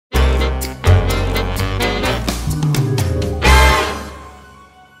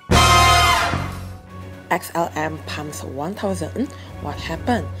XLM pumps 1000. What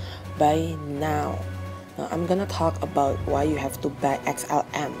happened? Buy now. Now I'm gonna talk about why you have to buy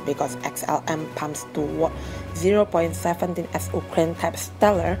XLM, because XLM pumps to 0.17 as Ukraine type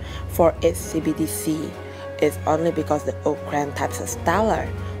stellar for its CBDC. It's only because the Ukraine type is stellar.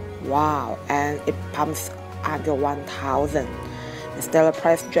 Wow, and it pumps under 1000. The stellar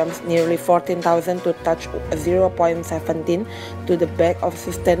price jumps nearly 14,000 to touch 0.17 to the back of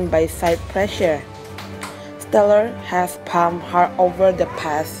sustained by side pressure. Stellar has pumped hard over the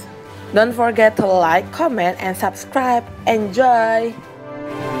past. Don't forget to like, comment, and subscribe. Enjoy!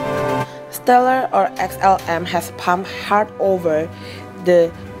 Stellar or XLM has pumped hard over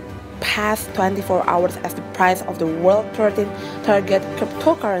the past 24 hours as the price of the world 13 target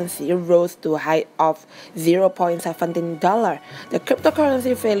cryptocurrency rose to a high of $0.17. The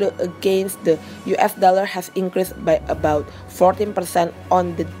cryptocurrency value against the US dollar has increased by about 14%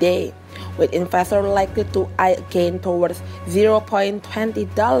 on the day, with investors likely to eye gain towards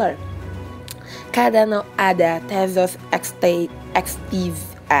 $0.20. Cardano ADA, Tezos XZ,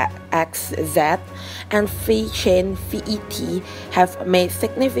 and VeChain VET have made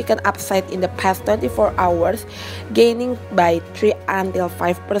significant upside in the past 24 hours, gaining by 3 until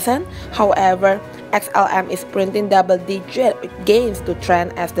 5%. However, XLM is printing double-digit gains to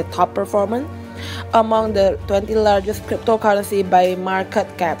trend as the top performer among the 20 largest cryptocurrency by market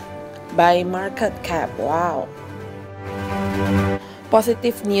cap. Wow.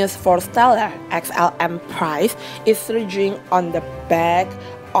 Positive news for Stellar. XLM price is surging on the back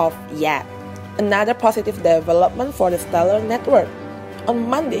of yet another positive development for the Stellar network. On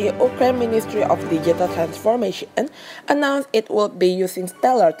Monday, Ukraine Ministry of Digital Transformation announced it will be using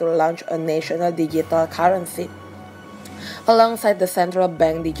Stellar to launch a national digital currency. Alongside the central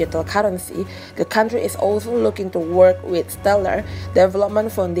bank digital currency, the country is also looking to work with Stellar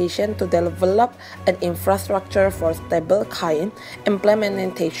Development Foundation to develop an infrastructure for stablecoin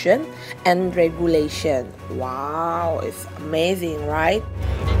implementation and regulation. Wow, it's amazing, right?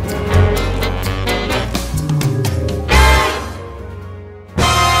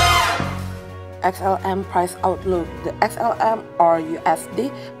 XLM price outlook. The XLM or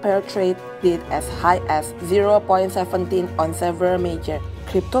USD pair traded as high as 0.17 on several major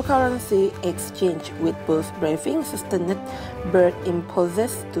cryptocurrency exchange, with both breathing sustained bird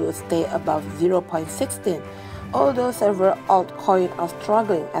impulses to stay above 0.16. Although several altcoins are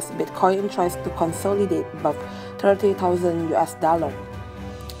struggling as Bitcoin tries to consolidate above $30,000 US.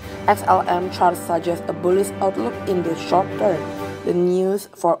 XLM chart suggests a bullish outlook in the short term. The news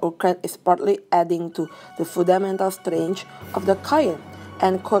for Ukraine is partly adding to the fundamental strength of the coin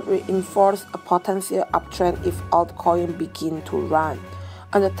and could reinforce a potential uptrend if altcoins begin to run.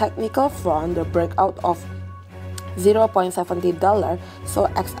 On the technical front, the breakout of $0.70 saw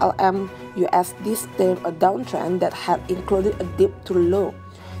XLM USD stem a downtrend that had included a dip to low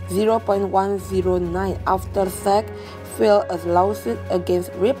 0.109 after SEC filed a lawsuit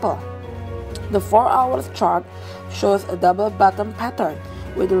against Ripple. The 4-hour chart shows a double bottom pattern,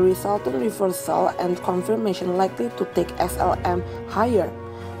 with the resultant reversal and confirmation likely to take XLM higher.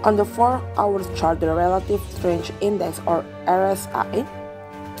 On the 4-hour chart, the Relative Strength Index or RSI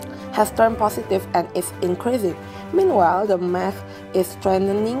has turned positive and is increasing. Meanwhile, the MACD is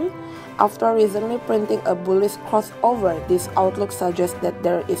strengthening after recently printing a bullish crossover. This outlook suggests that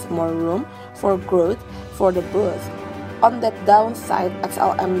there is more room for growth for the bulls. On the downside,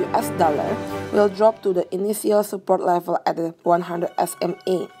 XLM US dollar will drop to the initial support level at the 100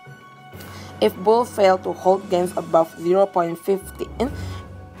 SMA. If bulls fail to hold gains above 0.15,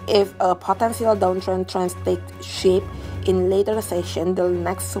 if a potential downtrend trend takes shape in later session, the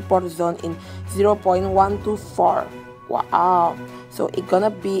next support zone in 0.124. Wow, so it's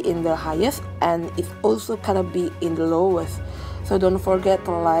gonna be in the highest and it's also gonna be in the lowest. So don't forget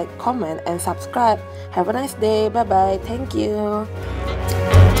to like, comment, and subscribe. Have a nice day. Bye bye. Thank you.